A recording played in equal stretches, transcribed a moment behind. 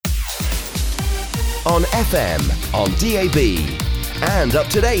on FM, on DAB, and up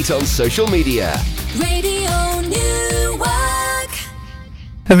to date on social media. Radio Newark.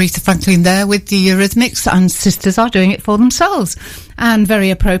 Aretha Franklin there with the Eurythmics, and Sisters Are Doing It For Themselves. And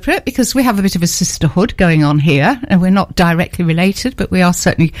very appropriate, because we have a bit of a sisterhood going on here, and we're not directly related, but we are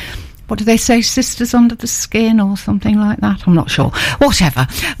certainly, what do they say, sisters under the skin or something like that? I'm not sure. Whatever.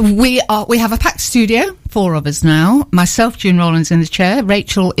 We have a packed studio, 4 of us now. Myself, June Rollins, in the chair.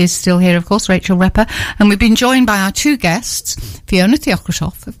 Rachel is still here, of course, Rachel Repper. And we've been joined by our 2 guests, Fiona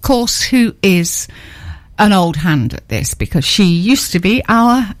Theokritoff, of course, who is an old hand at this, because she used to be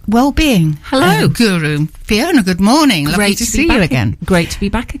our well-being guru. Fiona, good morning. Lovely to see you again. Great to be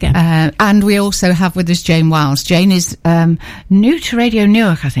back again. And we also have with us Jane Wiles. Jane is new to Radio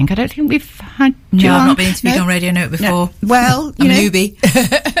Newark, I think. I don't think we've had you No, on. I've not been interviewed on Radio Newark before. No. Well, I'm a newbie.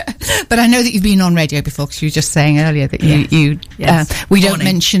 But I know that you've been on radio before, because you were just saying earlier that you we don't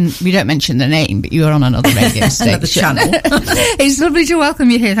mention the name, but you are on another radio station. Another channel. It's lovely to welcome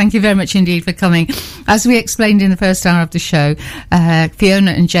you here. Thank you very much indeed for coming. As we explained in the first hour of the show,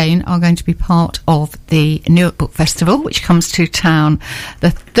 Fiona and Jane are going to be part of the Newark Book Festival, which comes to town, the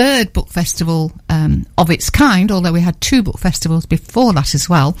 3rd book festival of its kind, although we had 2 book festivals before that as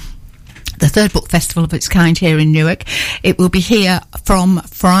well. The 3rd book festival of its kind here in Newark. It will be here from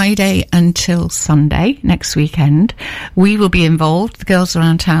Friday until Sunday next weekend. We will be involved. The girls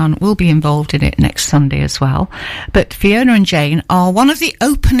around town will be involved in it next Sunday as well. But Fiona and Jane are one of the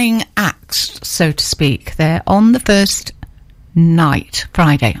opening acts, so to speak. They're on the first night,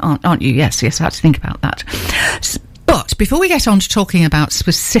 Friday, aren't you? Yes, I had to think about that. But before we get on to talking about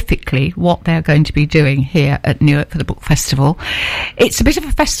specifically what they're going to be doing here at Newark for the book festival, it's a bit of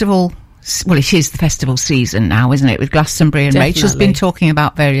a festival. Well, it is the festival season now, isn't it, with Glastonbury, and Definitely. Rachel's been talking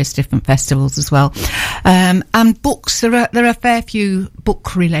about various different festivals as well. And books, there are a fair few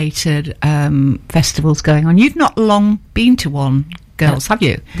book-related festivals going on. You've not long been to one, girls, have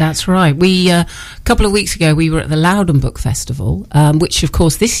you? That's right. We a couple of weeks ago we were at the Loudon Book Festival, which of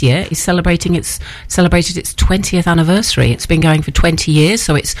course this year is celebrated its 20th anniversary. It's been going for 20 years,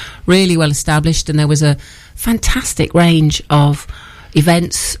 so it's really well established, and there was a fantastic range of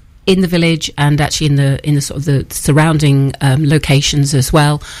events in the village and actually in the sort of the surrounding locations as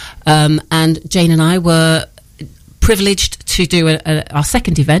well. And Jane and I were privileged to do our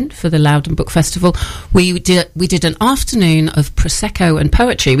second event for the Loudon Book Festival. We did an afternoon of Prosecco and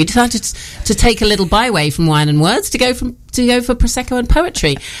poetry. We decided to take a little byway from wine and words to go for Prosecco and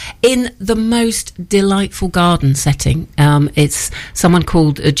poetry in the most delightful garden setting. It's someone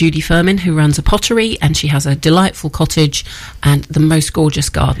called Judy Furman who runs a pottery, and she has a delightful cottage and the most gorgeous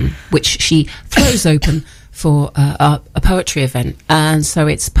garden, which she throws open for a poetry event. And so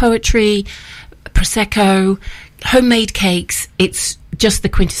it's poetry, Prosecco, homemade cakes. It's just the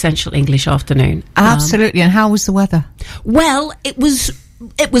quintessential English afternoon. Absolutely. And how was the weather? Well, it was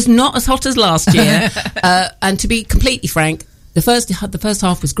not as hot as last year. And to be completely frank, the first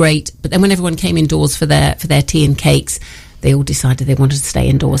half was great, but then when everyone came indoors for their tea and cakes, they all decided they wanted to stay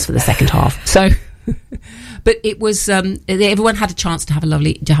indoors for the second half. So, but it was everyone had a chance to have a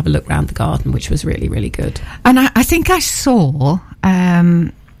look around the garden, which was really, really good. And I think I saw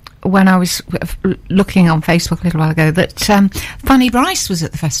when I was looking on Facebook a little while ago that Fanny Bryce was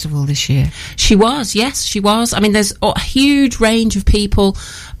at the festival this year. She was, yes, she was. I mean, there's a huge range of people.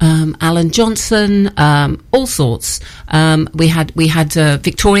 Alan Johnson, all sorts. We had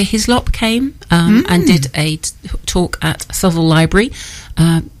Victoria Hislop came and did a talk at Southall Library.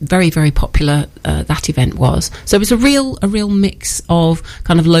 Very, very popular that event was. So it was a real mix of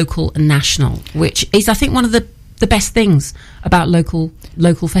kind of local and national, which is, I think, one of the best things about local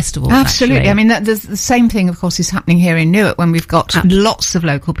festivals. Absolutely. Actually. I mean, the same thing, of course, is happening here in Newark when we've got lots of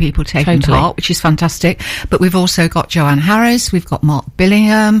local people taking part, which is fantastic. But we've also got Joanne Harris, we've got Mark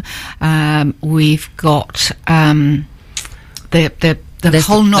Billingham, we've got the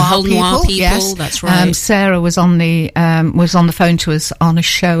whole Noir people. Yes, that's right. Sarah was on the phone to us on a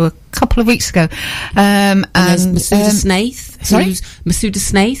show a couple of weeks ago. And there's Masuda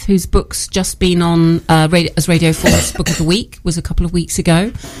Snaith, whose book's just been on as Radio 4's Book of the Week, was a couple of weeks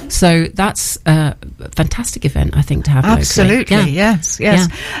ago. So that's a fantastic event, I think, to have. Absolutely, locally. yes. Yeah.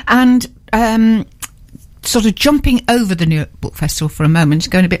 And sort of jumping over the Newark Book Festival for a moment,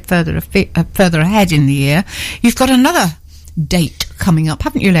 going a bit further ahead in the year, you've got another date coming up,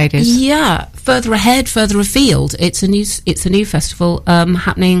 haven't you, ladies? Yeah, further ahead, further afield. It's a new festival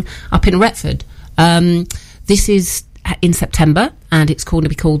happening up in Retford. This is in September, and it's going to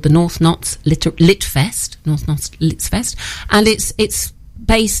be called the North Notts Lit Fest. North Notts Lit Fest, and it's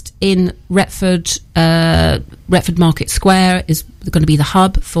based in Retford. Retford Market Square is going to be the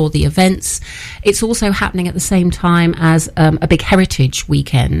hub for the events. It's also happening at the same time as a big heritage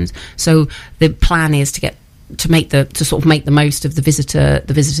weekend. So the plan is to make the most of the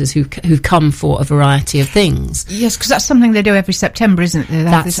visitors who've come for a variety of things. Yes, because that's something they do every September, isn't it? They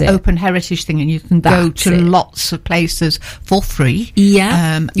have this open heritage thing, and you can go to lots of places for free.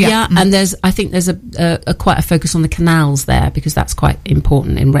 Yeah, and I think there's a quite a focus on the canals there, because that's quite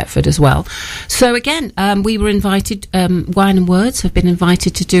important in Retford as well. So again, we were invited. Wine and Words have been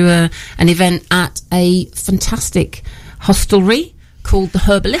invited to do an event at a fantastic hostelry called the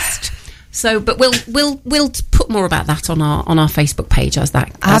Herbalist. So, but we'll put more about that on our Facebook page as we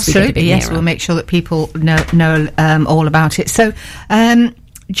get a bit yes, nearer. we'll make sure that people know all about it. So,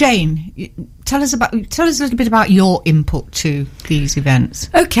 Jane, tell us a little bit about your input to these events.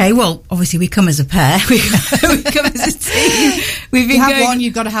 Okay, well, obviously we come as a pair. We come as a team. We've been one,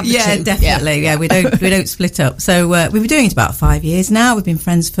 you've got to have the two. Yeah, definitely. Yeah, we don't split up. So we've been doing it about 5 years now. We've been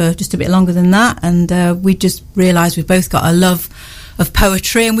friends for just a bit longer than that, and we just realised we've both got a love of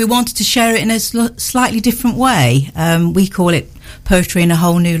poetry, and we wanted to share it in a slightly different way. We call it Poetry in a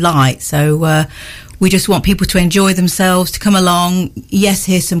Whole New Light. So we just want people to enjoy themselves, to come along, yes,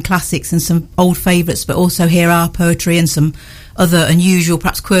 hear some classics and some old favourites, but also hear our poetry and some other unusual,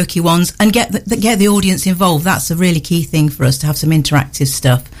 perhaps quirky ones, and get the audience involved. That's a really key thing for us, to have some interactive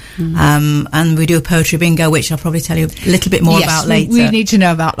stuff. And we do a poetry bingo, which I'll probably tell you a little bit more about later. We need to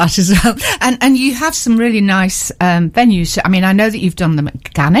know about that as well. And you have some really nice venues. I mean, I know that you've done them at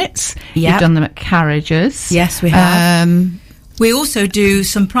Gannett's. You've done them at Carriages. Yes, we have. We also do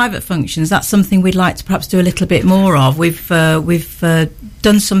some private functions. That's something we'd like to perhaps do a little bit more of. We've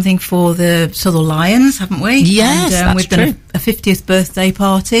done something for the Southall Lions, haven't we? Yes, and, that's we've true. done a 50th birthday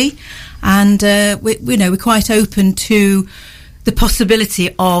party, and we're quite open to the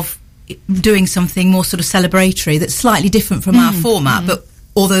possibility of doing something more sort of celebratory that's slightly different from our format. But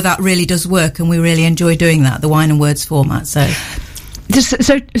although that really does work, and we really enjoy doing that, the Wine and Words format. So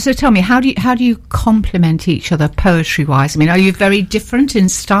tell me, how do you complement each other poetry-wise? I mean, are you very different in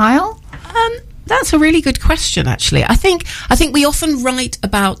style? That's a really good question, actually. I think we often write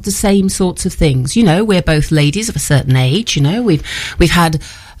about the same sorts of things. You know, we're both ladies of a certain age. You know, we've had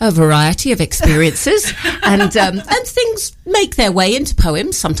a variety of experiences, and things make their way into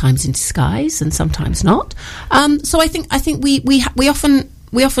poems, sometimes in disguise and sometimes not. So I think we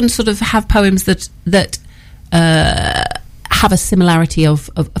often sort of have poems that have a similarity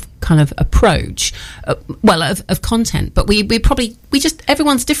of kind of approach, of content, but we just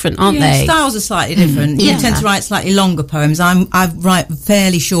everyone's different, aren't they? Styles are slightly different. You tend to write slightly longer poems. I write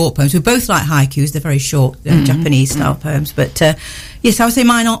fairly short poems. We both like haikus. They're very short, Japanese style poems. But yes, I would say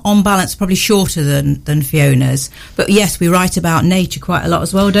mine on balance are probably shorter than Fiona's. But yes, we write about nature quite a lot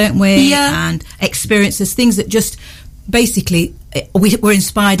as well, don't we? Yeah. And experiences, things that just basically we're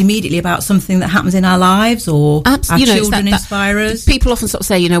inspired immediately about something that happens in our lives, or our children inspire us. People often sort of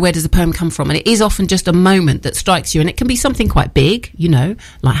say, you know, where does a poem come from? And it is often just a moment that strikes you, and it can be something quite big, you know,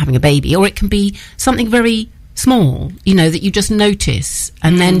 like having a baby, or it can be something very small, you know, that you just notice,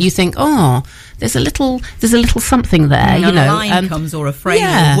 and then you think, oh, there's a little something there, you know, a line comes, or a phrase, or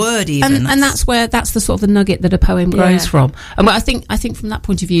a word even, and that's the sort of the nugget that a poem grows from. And I think from that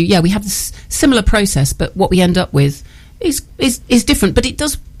point of view, we have this similar process, but what we end up with is different, but it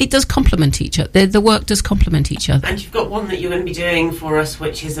does complement each other. The work does complement each other. And you've got one that you're going to be doing for us,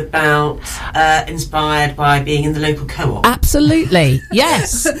 which is about inspired by being in the local co-op. Absolutely,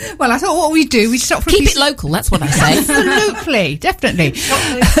 yes. Well, I thought what we do, we stop for keep it local. That's what I say. Absolutely, definitely.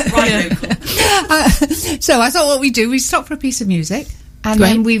 Right local. So I thought what we do, we stop for a piece of music, and Great.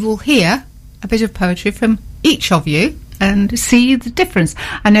 then we will hear a bit of poetry from each of you and see the difference.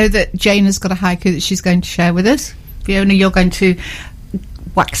 I know that Jane has got a haiku that she's going to share with us. Fiona, you're going to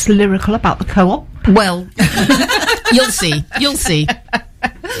wax lyrical about the co-op. Well, you'll see.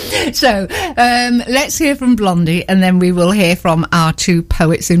 So let's hear from Blondie, and then we will hear from our two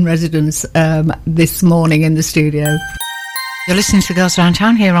poets in residence this morning in the studio. You're listening to Girls Around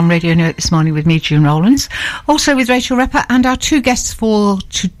Town here on Radio Newark this morning with me, June Rowlands. Also with Rachel Repper and our two guests for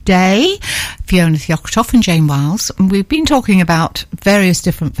today, Fiona Theocritoff and Jane Wiles. And we've been talking about various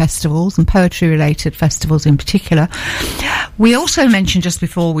different festivals and poetry-related festivals in particular. We also mentioned just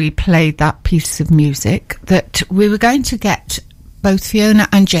before we played that piece of music that we were going to get both Fiona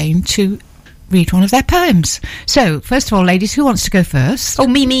and Jane to read one of their poems. So, first of all, ladies, who wants to go first? Oh,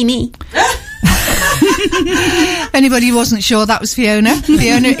 me. If anybody wasn't sure, that was Fiona.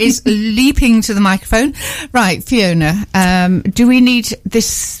 Fiona is leaping to the microphone. Right, Fiona, do we need this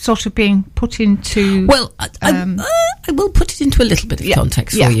sort of being put into... Well, I will put it into a little bit of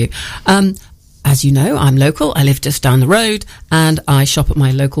context for you. As you know, I'm local. I live just down the road, and I shop at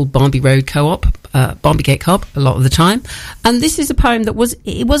my local Barnby Road Co-op, Barnby Gate Co-op, a lot of the time. And this is a poem that was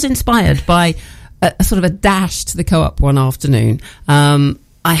inspired by a sort of a dash to the co-op one afternoon.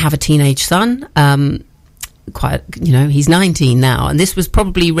 I have a teenage son, he's 19 now, and this was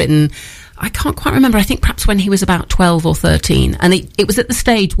probably written, I can't quite remember, I think perhaps when he was about 12 or 13. And it was at the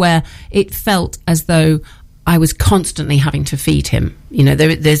stage where it felt as though I was constantly having to feed him. You know, there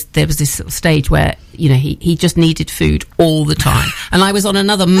was this sort of stage where, you know, he just needed food all the time. And I was on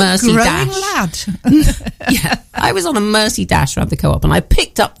another mercy dash. lad. Yeah, I was on a mercy dash around the co-op, and I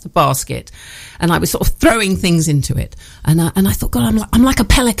picked up the basket and I was sort of throwing things into it. And I thought, God, I'm like a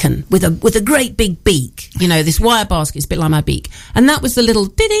pelican with a great big beak. You know, this wire basket's a bit like my beak. And that was the little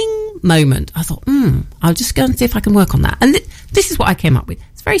ding moment. I thought, I'll just go and see if I can work on that. And this is what I came up with.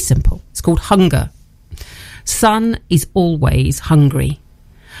 It's very simple. It's called Hunger. Son is always hungry.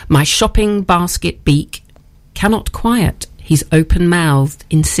 My shopping basket beak cannot quiet his open-mouthed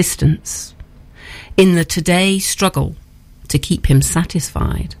insistence. In the today struggle to keep him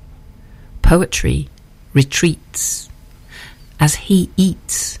satisfied, poetry retreats as he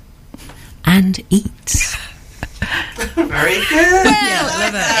eats and eats. Very good.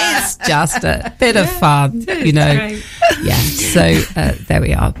 It's just a bit of fun, you know. Great. Yeah, so there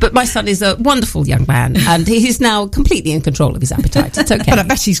we are. But my son is a wonderful young man, and he's now completely in control of his appetite. It's okay. But I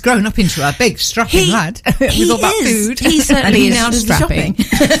bet he's grown up into a big strapping lad with all that food. He certainly And is now does the strapping.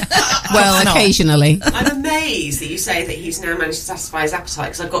 Well, occasionally. I'm amazed that you say that he's now managed to satisfy his appetite,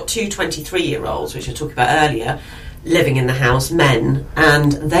 because I've got two 23-year-olds, which I talked about earlier, living in the house, men,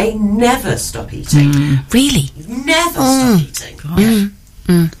 and they never stop eating. Really? Never stop eating.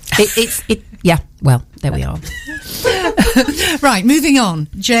 Yeah, well, there we are. Right, moving on.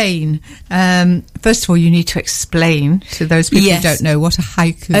 Jane, first of all, you need to explain to those people Yes. who don't know what a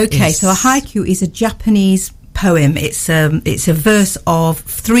haiku is. Okay, so a haiku is a Japanese poem. It's a verse of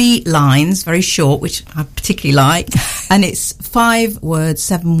 3 lines, very short, which I particularly like, and it's 5 words,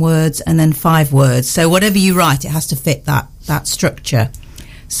 7 words, and then 5 words. So whatever you write, it has to fit that structure.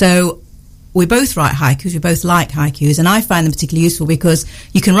 So we both write haikus, we both like haikus, and I find them particularly useful because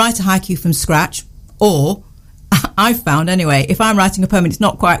you can write a haiku from scratch, or I've found anyway, if I'm writing a poem and it's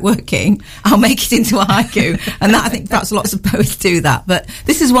not quite working, I'll make it into a haiku. And that, I think perhaps lots of poets do that. But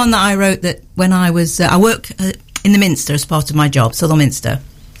this is one that I wrote that when I was, I work in the Minster as part of my job, Southern Minster.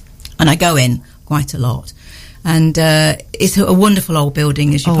 And I go in quite a lot. And it's a wonderful old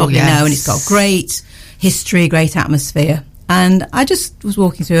building, as you probably know, and it's got great history, great atmosphere. And I just was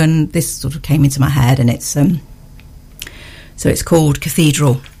walking through and this sort of came into my head, and it's, so it's called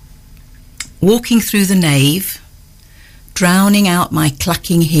Cathedral. Walking through the nave, drowning out my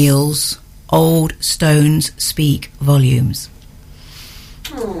clacking heels, old stones speak volumes.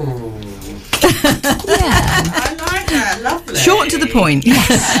 I like that. Lovely. Short to the point.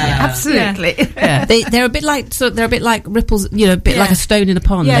 Absolutely. Yeah. They're a bit like ripples, you know, a bit like a stone in a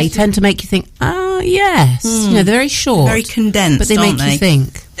pond. Yes. They tend to make you think, oh yes, you know, they're very short, Very condensed, but they aren't make you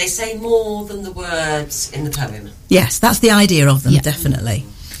think. They say more than the words in the poem. Yes, that's the idea of them, Yeah. definitely.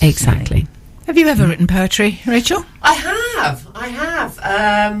 Exactly. Have you ever written poetry, Rachel? I have.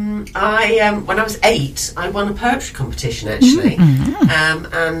 When I was 8, I won a poetry competition, actually.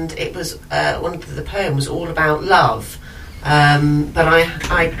 And it was, one of the poems was all about love. But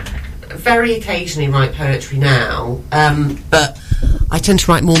I very occasionally write poetry now, but I tend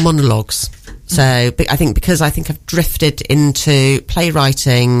to write more monologues. So I think I've drifted into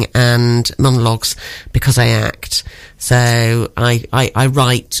playwriting and monologues because I act. So I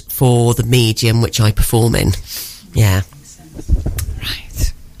write for the medium which I perform in. Yeah.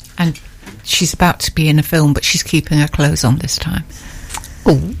 Right. And she's about to be in a film, but she's keeping her clothes on this time.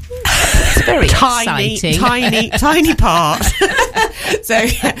 Oh, it's very exciting. tiny part. So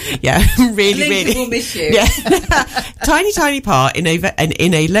yeah, really. We'll miss you. Yeah, tiny part in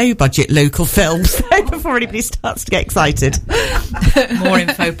a low budget local film. So before anybody starts to get excited, More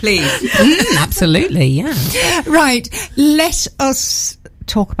info, please. Absolutely, yeah. Right. Let us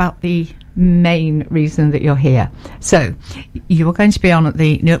talk about the main reason that you're here. So, you are going to be on at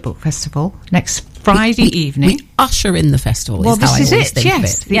the Newark Book Festival next Friday evening. We usher in the festival. Well, is how this I is always it, think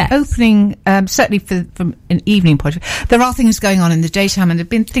yes. of it. The Yes. opening, certainly from an evening point of view. There are things going on in the daytime, and there have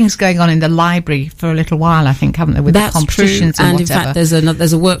been things going on in the library for a little while, I think, haven't there, with That's the competitions true. and In whatever. fact,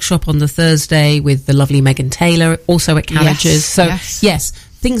 there's a workshop on the Thursday with the lovely Megan Taylor, also at Carriages. Yes, So yes. yes,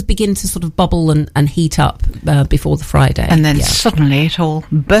 things begin to sort of bubble and heat up before the Friday. And then suddenly it all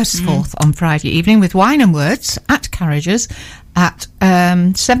bursts forth on Friday evening with Wine and Words at Carriages at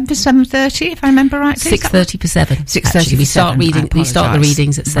 7 to 7:30, if I remember rightly. 6:30 for 7. 6:30 we start reading. We start the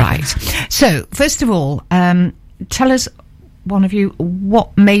readings at 7. Right. So, first of all, tell us, one of you,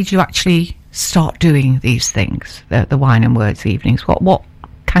 what made you actually start doing these things, the Wine and Words evenings? What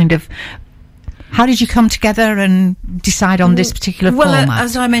kind of... How did you come together and decide on this particular format? Well,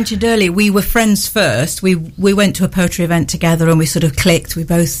 as I mentioned earlier, we were friends first. We went to a poetry event together and we sort of clicked. We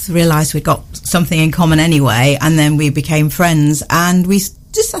both realised we'd got something in common anyway, and then we became friends. And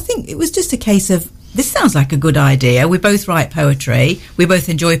I think it was just a case of, this sounds like a good idea. We both write poetry. We both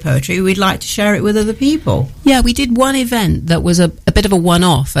enjoy poetry. We'd like to share it with other people. Yeah, we did one event that was a bit of a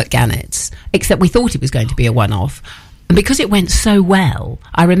one-off at Gannett's, except we thought it was going to be a one-off. And because it went so well,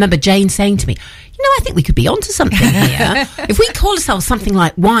 I remember Jane saying to me, I think we could be onto something here. If we call ourselves something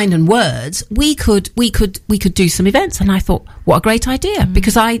like Wine and Words, we could do some events. And I thought, what a great idea,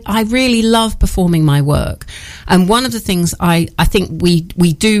 because I really love performing my work. And one of the things I think we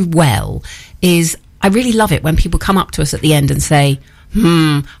do well is I really love it when people come up to us at the end and say,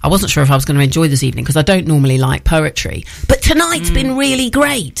 I wasn't sure if I was going to enjoy this evening because I don't normally like poetry, but tonight's been really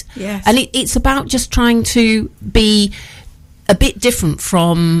great. Yes. And it's about just trying to be a bit different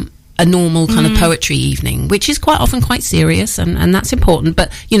from a normal kind of poetry evening, which is quite often quite serious, and that's important.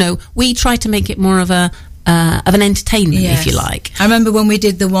 But, we try to make it more of an entertainment, if you like. I remember when we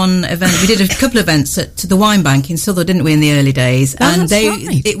did the one event, we did a couple of events at the Wine Bank in Southall, didn't we, in the early days?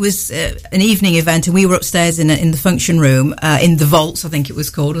 It was an evening event, and we were upstairs in the function room, in the vaults, I think it was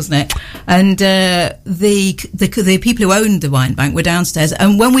called, wasn't it? And the people who owned the Wine Bank were downstairs,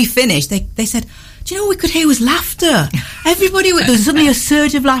 and when we finished, they said, do you know what we could hear was laughter? Everybody, there was suddenly a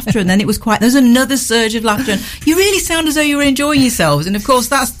surge of laughter, and then there was another surge of laughter, and you really sound as though you were enjoying yourselves. And of course,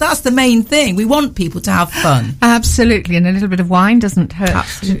 that's the main thing. We want people to have fun. Absolutely, and a little bit of wine doesn't hurt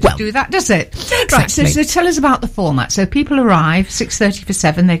to do that, does it? Exactly. Right, so tell us about the format. So people arrive 6:30 for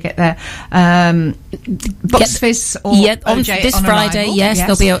 7. They get their box fizz or on this Friday. Arrival. Yes,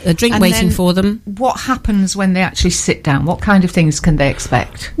 there'll be a drink waiting for them. What happens when they actually sit down? What kind of things can they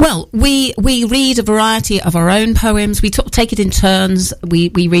expect? Well, we read a variety of our own poems. We take it in turns. We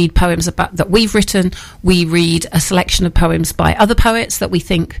read poems that we've written. We read a selection of poems by other poets that we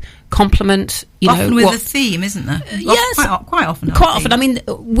think complement, often with a theme, isn't there? Yes, quite often. Quite often. I mean,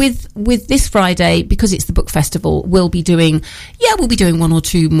 with this Friday, because it's the book festival, we'll be doing one or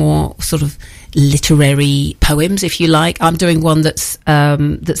two more sort of literary poems, if you like. I'm doing one that's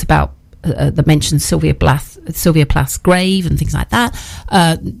about that mentions Sylvia Plath's grave and things like that.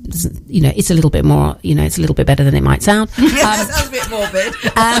 It's a little bit more, it's a little bit better than it might sound. That sounds a bit morbid.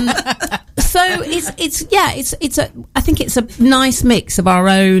 So I think it's a nice mix of our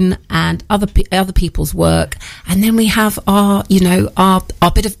own and other people's work, and then we have our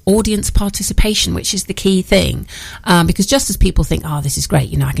bit of audience participation, which is the key thing, because just as people think, this is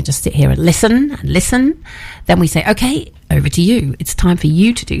great, I can just sit here and listen, then we say, okay, over to you. It's time for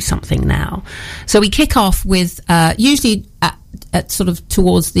you to do something now. So we kick off with usually at sort of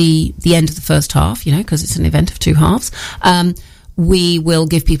towards the end of the first half, because it's an event of two halves. We will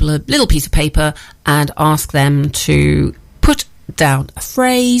give people a little piece of paper and ask them to put down a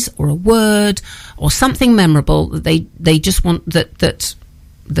phrase or a word or something memorable that they just want that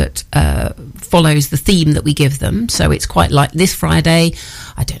follows the theme that we give them. So it's quite like this Friday,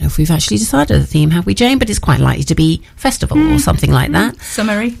 I don't know if we've actually decided the theme, have we, Jane? But it's quite likely to be festival or something like that.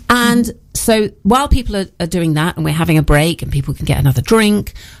 Summary. And so while people are doing that and we're having a break and people can get another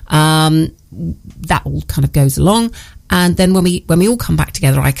drink, that all kind of goes along. And then when we all come back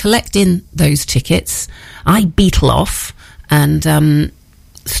together, I collect in those tickets, I beetle off and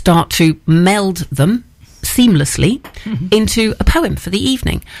start to meld them seamlessly into a poem for the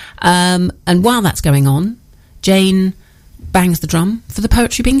evening. And while that's going on, Jane bangs the drum for the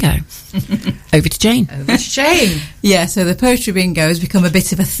poetry bingo. Over to Jane. Yeah, so the poetry bingo has become a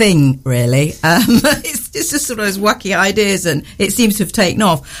bit of a thing, really. It's just sort of those wacky ideas, and it seems to have taken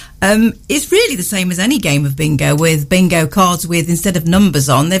off. It's really the same as any game of bingo, with bingo cards with, instead of numbers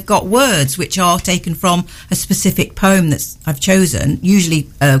on, they've got words which are taken from a specific poem that I've chosen, usually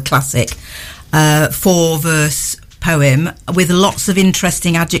classic, 4-verse poem with lots of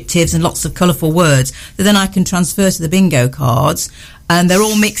interesting adjectives and lots of colourful words that then I can transfer to the bingo cards, and they're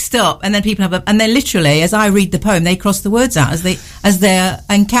all mixed up, and then people and then literally, as I read the poem, they cross the words out as they're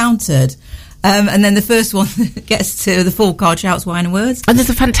encountered. And then the first one that gets to the full card shouts wine and words. And there's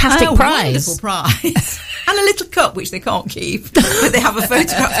a fantastic prize. Wonderful prize. And a little cup, which they can't keep. But they have a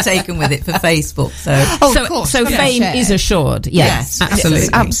photograph taken with it for Facebook. Of course. So fame is assured. Yes, absolutely.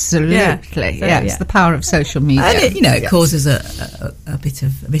 Absolutely. Yes, the power of social media. And it causes a bit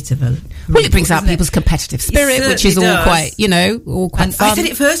of a... Well, it brings out people's competitive spirit, which is all quite, all quite and fun. I said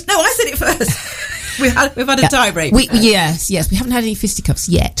it first. No, I said it first. We've had a tie-break. Yes. We haven't had any fisticuffs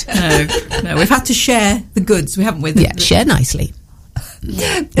yet. No, we've had to share the goods. We haven't with Yeah, share nicely.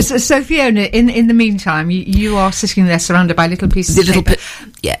 So Fiona, in the meantime, you are sitting there surrounded by little pieces of paper.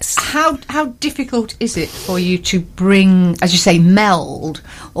 Yes. How difficult is it for you to bring, as you say, meld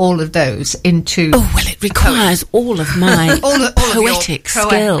all of those into? Oh well, it requires all of my poetic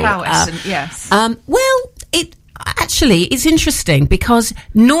skill. Yes. Well, it's interesting because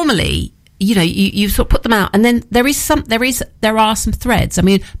normally, you sort of put them out, and then there are some threads. I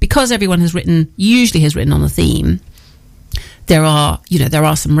mean, because everyone usually has written on a theme. There are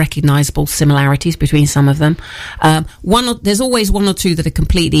some recognisable similarities between some of them. There's always one or two that are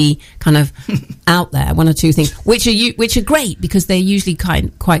completely kind of out there. One or two things which are great because they're usually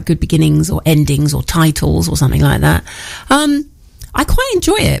quite good beginnings or endings or titles or something like that. I quite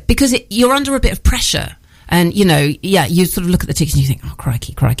enjoy it because you're under a bit of pressure. And, you sort of look at the tickets and you think, oh,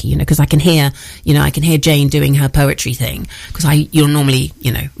 crikey, because I can hear Jane doing her poetry thing because you'll normally,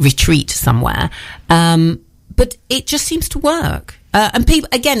 retreat somewhere. But it just seems to work. And people,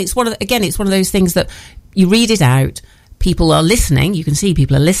 it's one of those things that you read it out, people are listening, you can see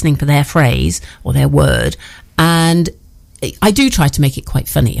people are listening for their phrase or their word. And I do try to make it quite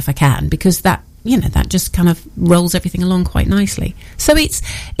funny if I can, because that just kind of rolls everything along quite nicely. So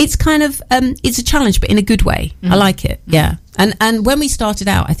it's kind of, it's a challenge, but in a good way. I like it. Yeah. And when we started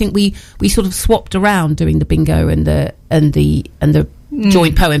out, I think we sort of swapped around doing the bingo and the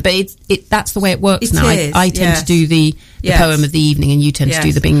joint poem, but that's the way it works now. I tend to do the poem of the evening, and you tend to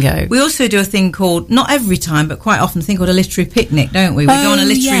do the bingo. We also do a thing called, not every time, but quite often, a thing called a literary picnic, don't we? We go on a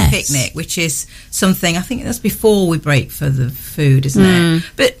literary picnic, which is something, I think that's before we break for the food, isn't it?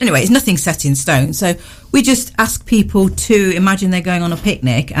 But anyway, it's nothing set in stone. So we just ask people to imagine they're going on a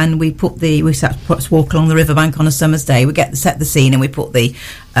picnic, and we walk along the riverbank on a summer's day. We set the scene, and we put the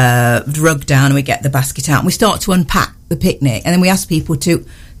rug down, and we get the basket out, and we start to unpack the picnic, and then we ask people to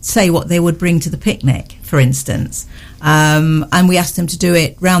say what they would bring to the picnic, for instance, and we ask them to do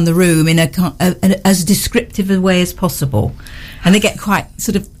it round the room in as descriptive a way as possible, and they get quite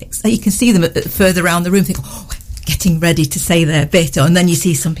sort of, you can see them further around the room think, getting ready to say their bit, and then you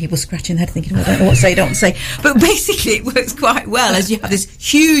see some people scratching their head thinking, I don't know what to say, don't say. But basically it works quite well as you have this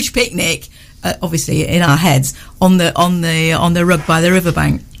huge picnic, obviously in our heads, on the rug by the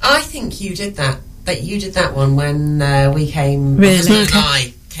riverbank. I think you did that one when we came. Really?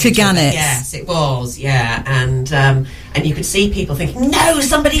 To Gannett. Yes, it was. Yeah, and you could see people thinking, "No,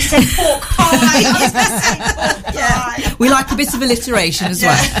 somebody said pork pie." Yeah. We like a bit of alliteration as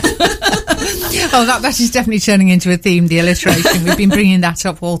well. Oh, that is definitely turning into a theme, the alliteration. We've been bringing that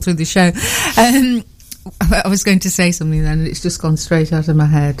up all through the show. I was going to say something then, and it's just gone straight out of my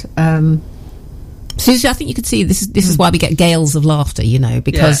head. Susie, I think you could see this is why we get gales of laughter,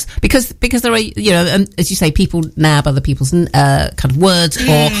 because there are, as you say, people nab other people's kind of words,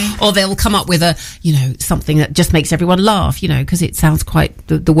 or they'll come up with something that just makes everyone laugh, because it sounds quite,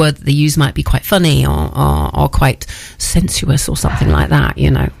 the word that they use might be quite funny or quite sensuous or something like that,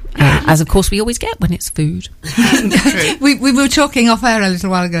 as of course we always get when it's food. we were talking off air a little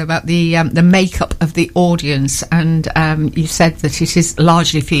while ago about the makeup of the audience, and you said that it is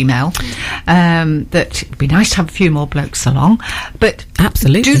largely female. That it'd be nice to have a few more blokes along, but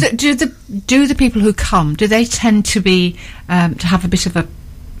absolutely. Do the people who come, do they tend to be to have a bit of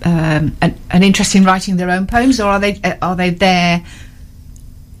an interest in writing their own poems, or are they there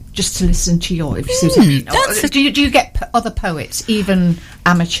just to listen to your? If you see what I mean. Do you get other poets, even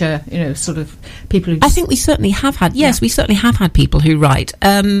amateur, sort of people who? I think we certainly have had. Yes, we certainly have had people who write.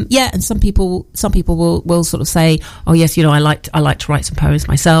 And some people will sort of say, "Oh yes, I like to write some poems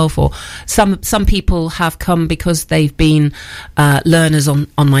myself." Or some people have come because they've been learners on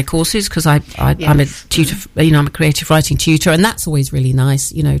my courses, because I'm a tutor. I'm a creative writing tutor, and that's always really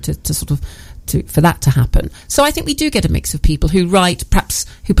nice. To sort of. For that to happen. So I think we do get a mix of people who perhaps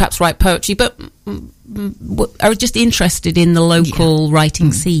write poetry, but are just interested in the local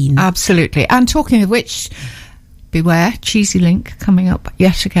writing scene. Absolutely. And talking of which, beware, Cheesy Link coming up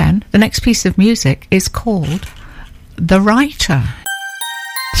yet again. The next piece of music is called The Writer.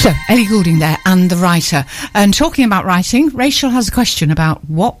 So, Ellie Goulding there, and the writer. And talking about writing, Rachel has a question about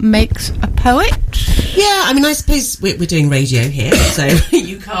what makes a poet. Yeah, I mean, I suppose we're doing radio here, so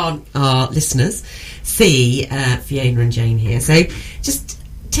you can't, our listeners, see Fiona and Jane here. So just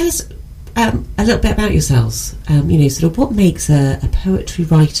tell us a little bit about yourselves. Sort of what makes a poetry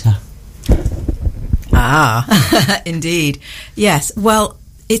writer? Indeed. Yes, well,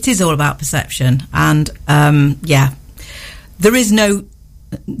 it is all about perception. And, there is no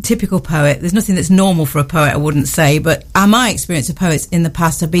typical poet. There's nothing that's normal for a poet, I wouldn't say, but my experience of poets in the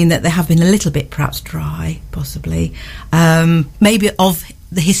past have been that they have been a little bit perhaps dry, possibly, maybe of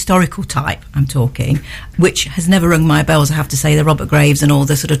the historical type I'm talking, which has never rung my bells, I have to say, the Robert Graves and all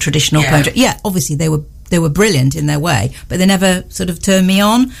the sort of traditional poetry. Yeah, obviously they were brilliant in their way, but they never sort of turned me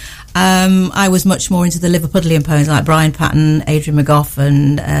on. I was much more into the Liverpudlian poems like Brian Patton, Adrian McGough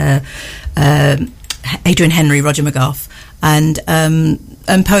and Adrian Henry, Roger McGough,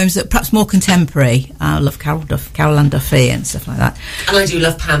 and poems that perhaps more contemporary. I love Carol Ann Duffy and stuff like that. And I do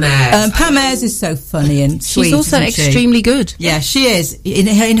love Pam Ayres. Pam Ayres is so funny and sweet. She's also extremely good. Yeah, she is.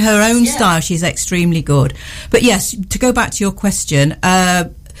 In her own style, she's extremely good. But yes, to go back to your question, I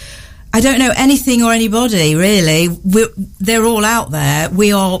don't know anything or anybody, really. They're all out there.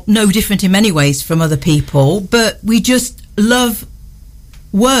 We are no different in many ways from other people, but we just love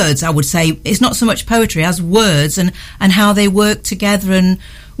words, I would say. It's not so much poetry as words and how they work together and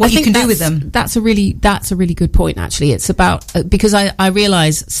what you can do with them. That's a really good point, actually. It's about, because I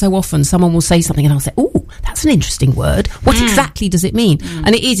realise so often someone will say something and I'll say, oh, that's an interesting word. What exactly does it mean?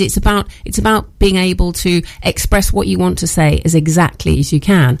 And it's about being able to express what you want to say as exactly as you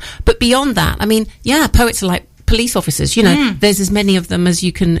can. But beyond that, I mean, yeah, poets are like police officers, there's as many of them as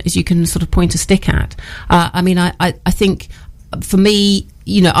you can sort of point a stick at. I think for me,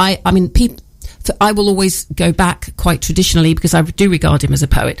 I will always go back quite traditionally, because I do regard him as a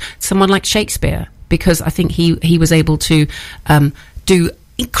poet, someone like Shakespeare, because I think he was able to do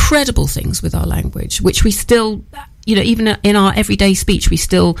incredible things with our language, which we still, even in our everyday speech, we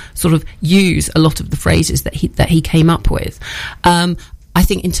still sort of use a lot of the phrases that he came up with. I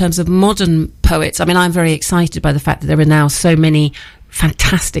think in terms of modern poets, I mean, I'm very excited by the fact that there are now so many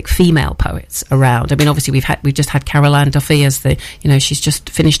fantastic female poets around. I mean, obviously we've just had Carol Ann Duffy as she's just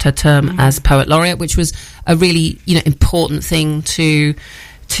finished her term as Poet Laureate, which was a really, important thing to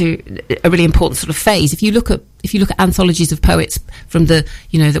a really important sort of phase. If you look at anthologies of poets from the,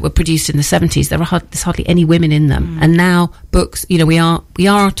 that were produced in the 70s, there's hardly any women in them. And now books, we are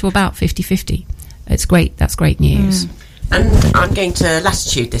to about 50-50. It's great. That's great news. And I'm going to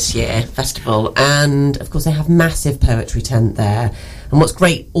Latitude this year, festival, and of course they have massive poetry tent there. And what's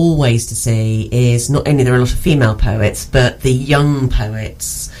great always to see is not only there are a lot of female poets, but the young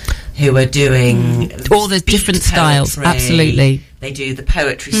poets who are doing all the different styles. Absolutely. They do the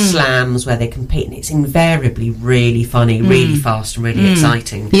poetry slams where they compete, and it's invariably really funny, really fast, and really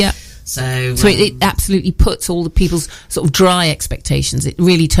exciting. Yeah. So it absolutely puts all the people's sort of dry expectations. It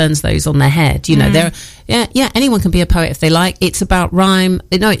really turns those on their head. Anyone can be a poet if they like. It's about rhyme.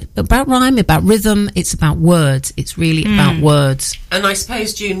 About rhythm. It's about words. It's really about words. And I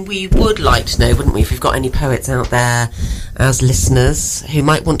suppose, June, we would like to know, wouldn't we, if we've got any poets out there as listeners who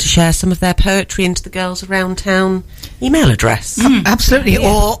might want to share some of their poetry into the Girls Around Town email address. Absolutely.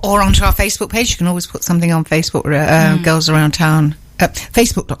 Yeah. Or onto our Facebook page. You can always put something on Facebook, Girls Around Town.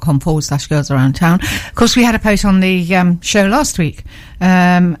 Facebook.com/Girls Around Town. Of course, we had a poet on the show last week,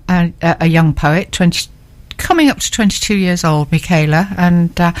 a young poet, coming up to 22 years old, Michaela,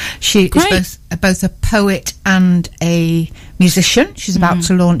 and she is both a poet and a musician. She's about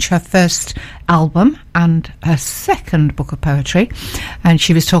to launch her first album and her second book of poetry, and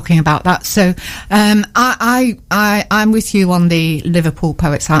she was talking about that. So I'm with you on the Liverpool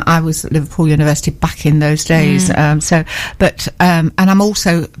poets. I was at Liverpool University back in those days. And I'm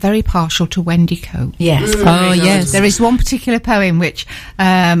also very partial to Wendy Coe. Yes. Yes. There is one particular poem which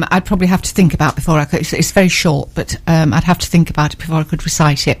I'd probably have to think about before I could. It's very short, but I'd have to think about it before I could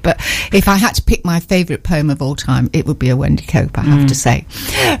recite it. But if I had to pick my favourite poem of all time, it would be a Wendy Cope, I have to say.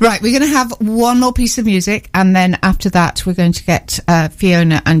 Right, we're going to have one more piece of music, and then after that we're going to get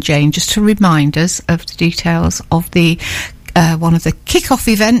Fiona and Jane just to remind us of the details of the one of the kick-off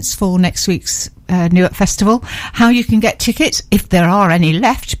events for next week's Newark Festival, how you can get tickets, if there are any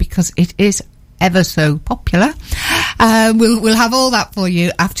left, because it is ever so popular. We'll have all that for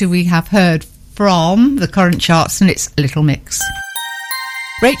you after we have heard from the current charts and its Little Mix.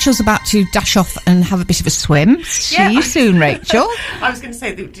 Rachel's about to dash off and have a bit of a swim. See you soon, Rachel. I was going to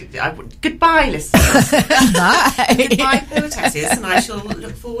say, goodbye, listeners. Goodbye, poetesses, and I shall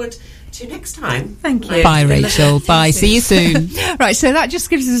look forward to you next time. Thank you. Bye, Rachel. Bye. See you soon. Right, so that just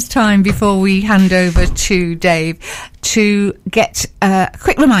gives us time before we hand over to Dave to get a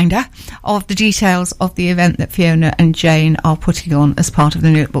quick reminder of the details of the event that Fiona and Jane are putting on as part of the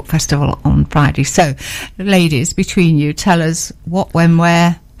Newark Book Festival on Friday. So, ladies, between you, tell us what, when,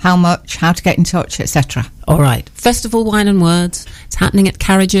 where, how much, how to get in touch, etc. All right. Festival Wine and Words. It's happening at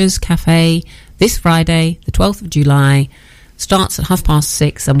Carriages Cafe this Friday, the 12th of July. Starts at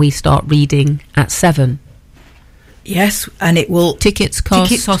 6:30 and we start reading at 7. Yes, and it will... Tickets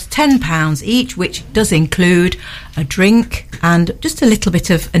cost £10 each, which does include a drink and just a little bit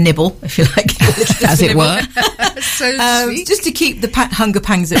of a nibble, if you like. as it were. So sweet. Just to keep the hunger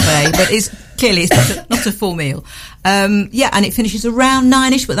pangs at bay, but it's not a full meal. And it finishes around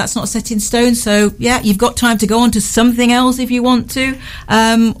 9ish, but that's not set in stone. So, you've got time to go on to something else if you want to,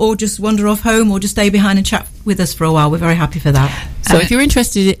 or just wander off home, or just stay behind and chat with us for a while. We're very happy for that. So if you're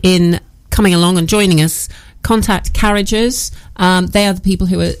interested in coming along and joining us, contact Carriages. They are the people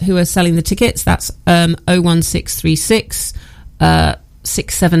who are selling the tickets. That's 01636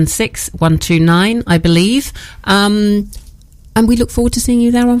 676 129, I believe. And we look forward to seeing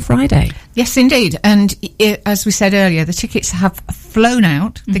you there on Friday. Yes, indeed. And as we said earlier, the tickets have flown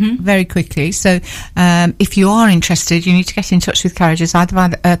out very quickly. So if you are interested, you need to get in touch with Carriages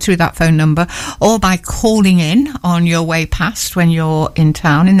either through that phone number or by calling in on your way past when you're in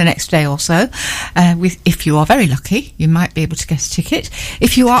town in the next day or so. If you are very lucky, you might be able to get a ticket.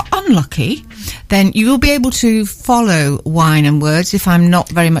 If you are unlucky, then you will be able to follow Wine and Words, if I'm not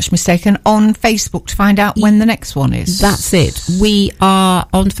very much mistaken, on Facebook to find out when the next one is. That's it. We are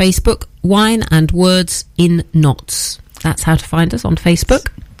on Facebook, Wine and Words in Knots. That's how to find us on Facebook.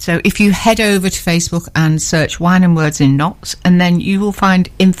 So if you head over to Facebook and search Wine and Words in Knots, and then you will find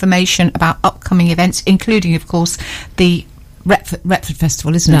information about upcoming events, including, of course, the Retford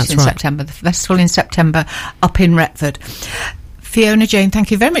Festival, isn't it, in September? The festival in September up in Retford. Fiona, Jane,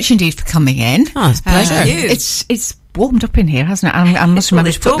 thank you very much indeed for coming in. Oh, it's a pleasure. It's warmed up in here, hasn't it? I must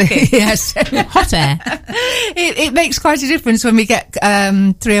remember to put yes, hot air. It makes quite a difference when we get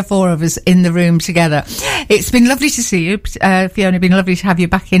 3 or 4 of us in the room together. It's been lovely to see you, Fiona. Been lovely to have you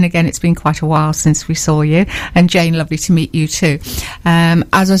back in again. It's been quite a while since we saw you, and Jane, lovely to meet you too.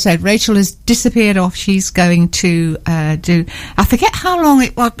 As I said, Rachel has disappeared off. She's going to do. I forget how long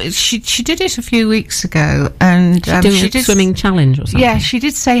it was. She did it a few weeks ago, and she did swimming challenge or something. Yeah, she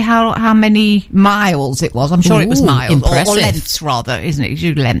did say how many miles it was. I'm sure it was miles. Impressive. Or lengths, rather, isn't it?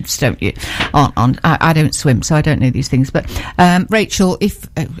 You do lengths, don't you? I don't swim, so I don't know these things. But Rachel,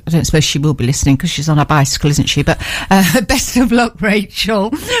 I don't suppose she will be listening because she's on a bicycle, isn't she? But best of luck,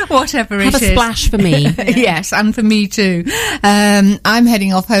 Rachel. Whatever it is. Have a splash for me. Yes, and for me too. I'm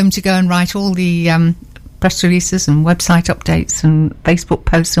heading off home to go and write all the press releases and website updates and Facebook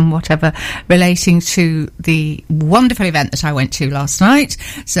posts and whatever relating to the wonderful event that I went to last night.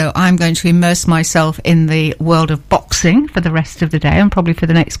 So I'm going to immerse myself in the world of boxing for the rest of the day and probably for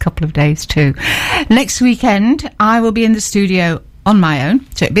the next couple of days too. Next weekend I will be in the studio on my own,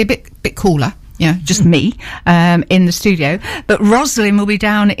 so it'll be a bit cooler. Just me in the studio. But Rosalind will be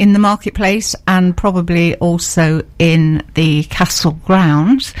down in the marketplace and probably also in the castle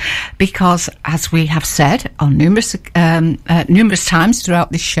grounds because, as we have said on numerous times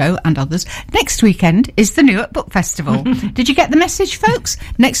throughout this show and others, next weekend is the Newark Book Festival. Did you get the message, folks?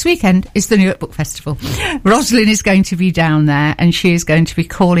 Next weekend is the Newark Book Festival. Rosalind is going to be down there and she is going to be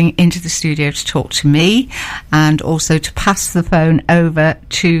calling into the studio to talk to me and also to pass the phone over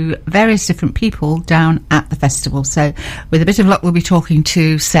to various different people down at the festival. So with a bit of luck we'll be talking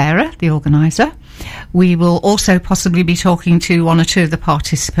to Sarah, the organiser. We will also possibly be talking to 1 or 2 of the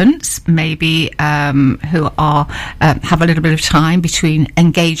participants, maybe who are have a little bit of time between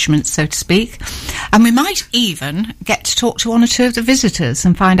engagements, so to speak. And we might even get to talk to 1 or 2 of the visitors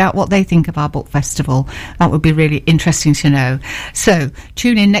and find out what they think of our book festival. That would be really interesting to know. So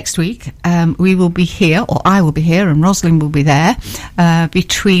tune in next week. We will be here, or I will be here, and Rosalind will be there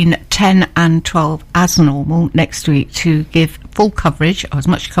between 10 and 12 as normal next week to give full coverage, or as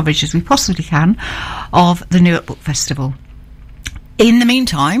much coverage as we possibly can, of the Newark Book Festival. In the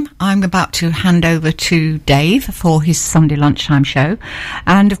meantime, I'm about to hand over to Dave for his Sunday lunchtime show.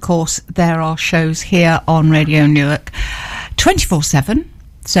 And of course, there are shows here on Radio Newark 24/7.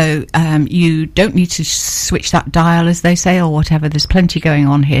 So you don't need to switch that dial, as they say, or whatever. There's plenty going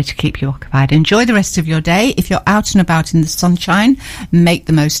on here to keep you occupied. Enjoy the rest of your day. If you're out and about in the sunshine, make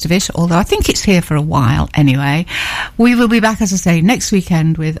the most of it, although I think it's here for a while anyway. We will be back, as I say, next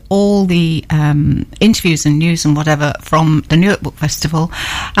weekend with all the interviews and news and whatever from the Newark Book Festival.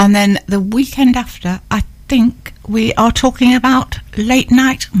 And then the weekend after, I think we are talking about late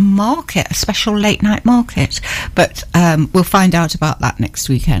night market, a special late night market. But we'll find out about that next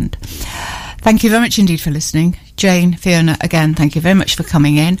weekend. Thank you very much indeed for listening. Jane, Fiona, again, thank you very much for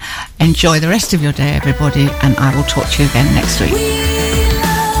coming in. Enjoy the rest of your day, everybody, and I will talk to you again next week.